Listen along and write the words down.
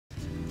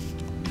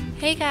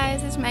Hey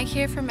guys, it's Meg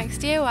here from Megs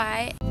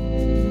DIY,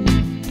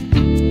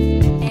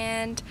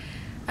 and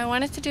I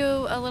wanted to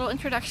do a little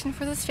introduction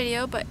for this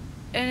video, but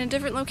in a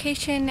different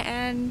location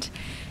and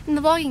in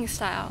the vlogging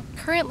style.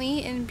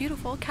 Currently in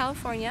beautiful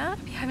California.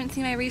 If you haven't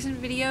seen my recent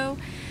video,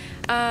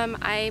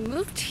 I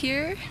moved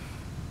here.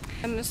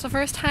 It's the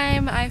first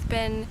time I've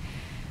been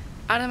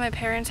out of my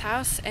parents'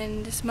 house,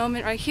 and this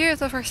moment right here is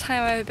the first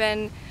time I've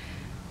been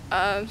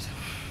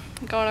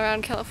going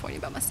around California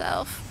by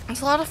myself.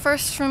 There's a lot of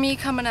firsts for me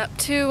coming up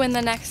too in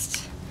the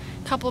next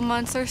couple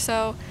months or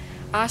so.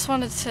 I just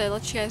wanted to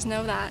let you guys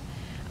know that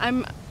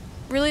I'm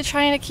really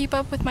trying to keep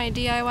up with my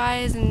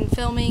DIYs and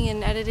filming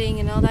and editing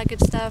and all that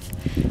good stuff.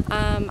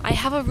 I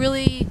have a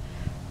really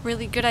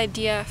good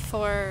idea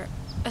for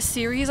a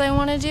series I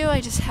want to do.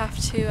 I just have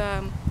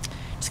to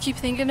just keep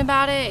thinking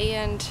about it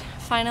and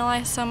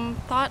finalize some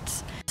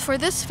thoughts. For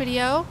this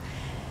video,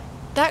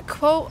 that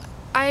quote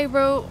I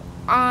wrote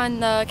on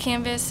the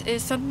canvas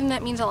is something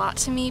that means a lot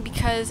to me,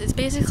 because it's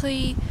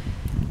basically,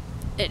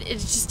 it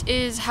just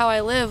is how I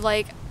live.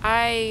 Like,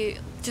 I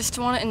just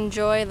want to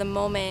enjoy the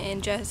moment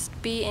and just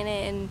be in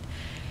it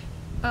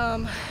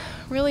and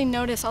really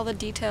notice all the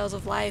details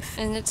of life.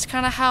 And it's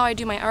kind of how I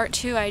do my art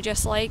too. I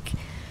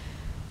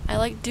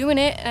like doing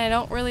it, and I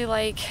don't really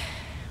like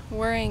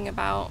worrying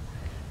about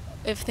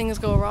if things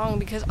go wrong,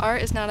 because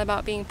art is not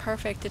about being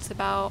perfect. It's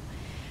about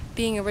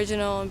being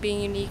original and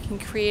being unique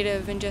and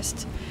creative and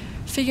just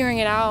figuring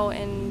it out,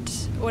 and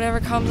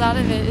whatever comes out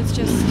of it, it's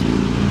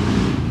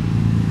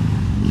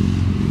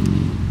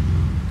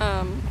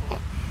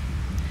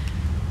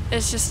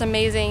just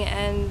amazing,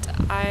 and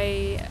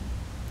I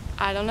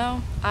don't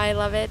know, I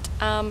love it.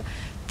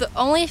 The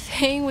only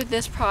thing with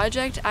this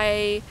project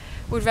I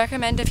would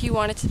recommend, if you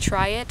wanted to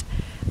try it,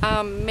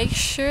 make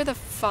sure the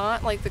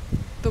font, like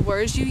the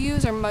words you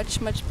use, are much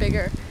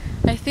bigger.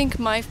 I think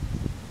my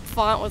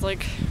font was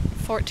like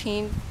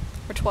 14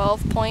 or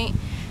 12 point.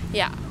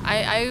 Yeah,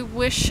 I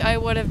wish I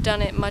would have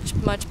done it much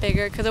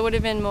bigger, because it would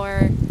have been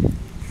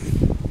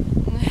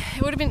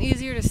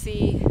easier to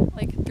see,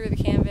 like, through the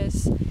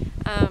canvas.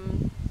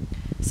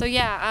 So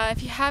yeah,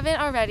 if you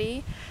haven't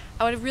already,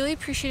 I would really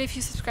appreciate if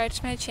you subscribe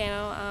to my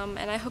channel,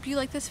 and I hope you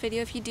like this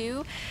video. If you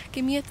do,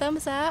 give me a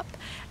thumbs up,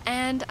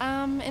 and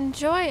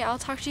enjoy. I'll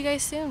talk to you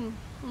guys soon.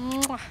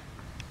 Mwah.